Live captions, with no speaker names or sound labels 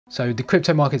So the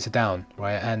crypto markets are down,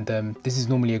 right? And this is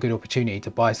normally a good opportunity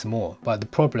to buy some more. But the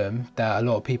problem that a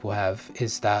lot of people have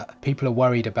is that people are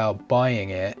worried about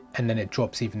buying it and then it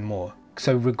drops even more.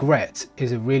 So regret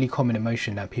is a really common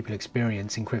emotion that people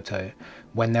experience in crypto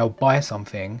when they'll buy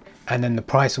something and then the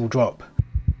price will drop.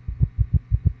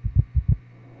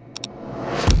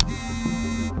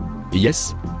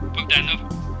 Yes.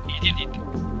 Bogdanov, he did it.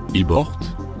 He bought.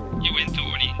 He went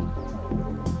all in.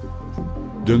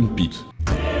 Dump it.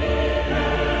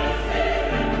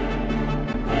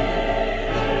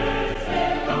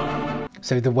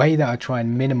 So the way that I try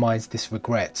and minimize this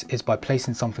regret is by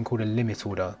placing something called a limit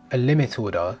order. A limit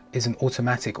order is an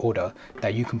automatic order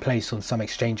that you can place on some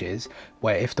exchanges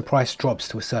where if the price drops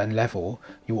to a certain level,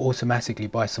 you will automatically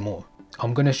buy some more.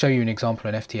 I'm going to show you an example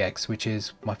on FTX, which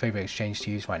is my favorite exchange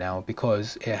to use right now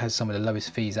because it has some of the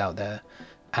lowest fees out there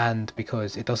and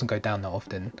because it doesn't go down that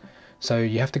often. So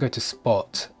you have to go to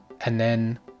spot and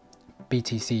then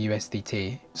BTC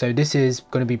USDT. So this is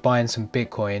going to be buying some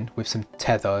Bitcoin with some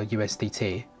Tether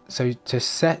USDT. So to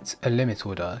set a limit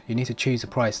order, you need to choose a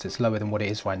price that's lower than what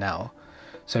it is right now.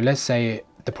 So let's say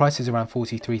the price is around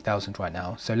 43,000 right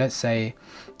now. So let's say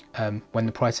when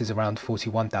the price is around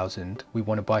 41,000, we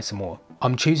want to buy some more.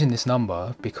 I'm choosing this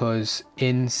number because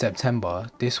in September,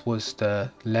 this was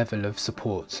the level of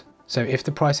support. So if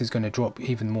the price is going to drop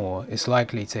even more, it's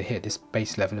likely to hit this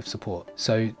base level of support.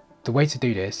 So the way to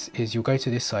do this is you'll go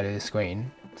to this side of the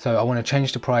screen. So I want to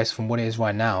change the price from what it is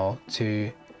right now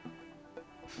to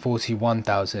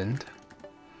 41,000.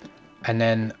 And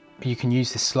then you can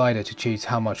use this slider to choose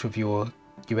how much of your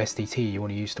USDT you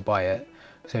want to use to buy it.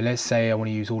 So let's say I want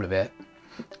to use all of it.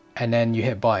 And then you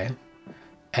hit buy.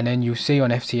 And then you'll see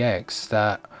on FTX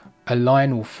that a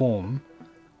line will form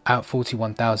at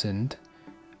 41,000.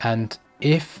 And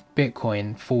if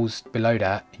Bitcoin falls below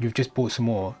that, you've just bought some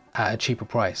more at a cheaper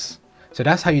price. So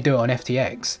that's how you do it on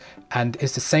FTX, and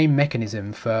it's the same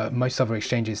mechanism for most other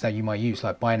exchanges that you might use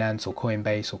like Binance or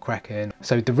Coinbase or Kraken.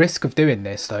 So the risk of doing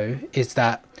this though is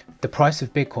that the price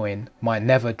of Bitcoin might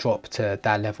never drop to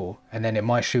that level and then it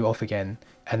might shoot off again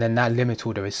and then that limit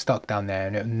order is stuck down there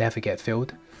and it'll never get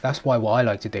filled. That's why what I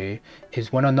like to do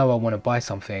is when I know I want to buy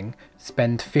something,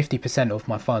 spend 50% of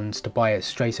my funds to buy it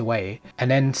straight away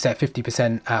and then set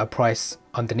 50% at a price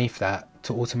underneath that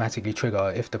to automatically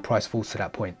trigger if the price falls to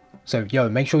that point. So yo,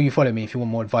 make sure you follow me if you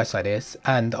want more advice like this,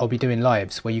 and I'll be doing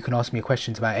lives where you can ask me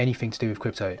questions about anything to do with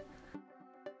crypto.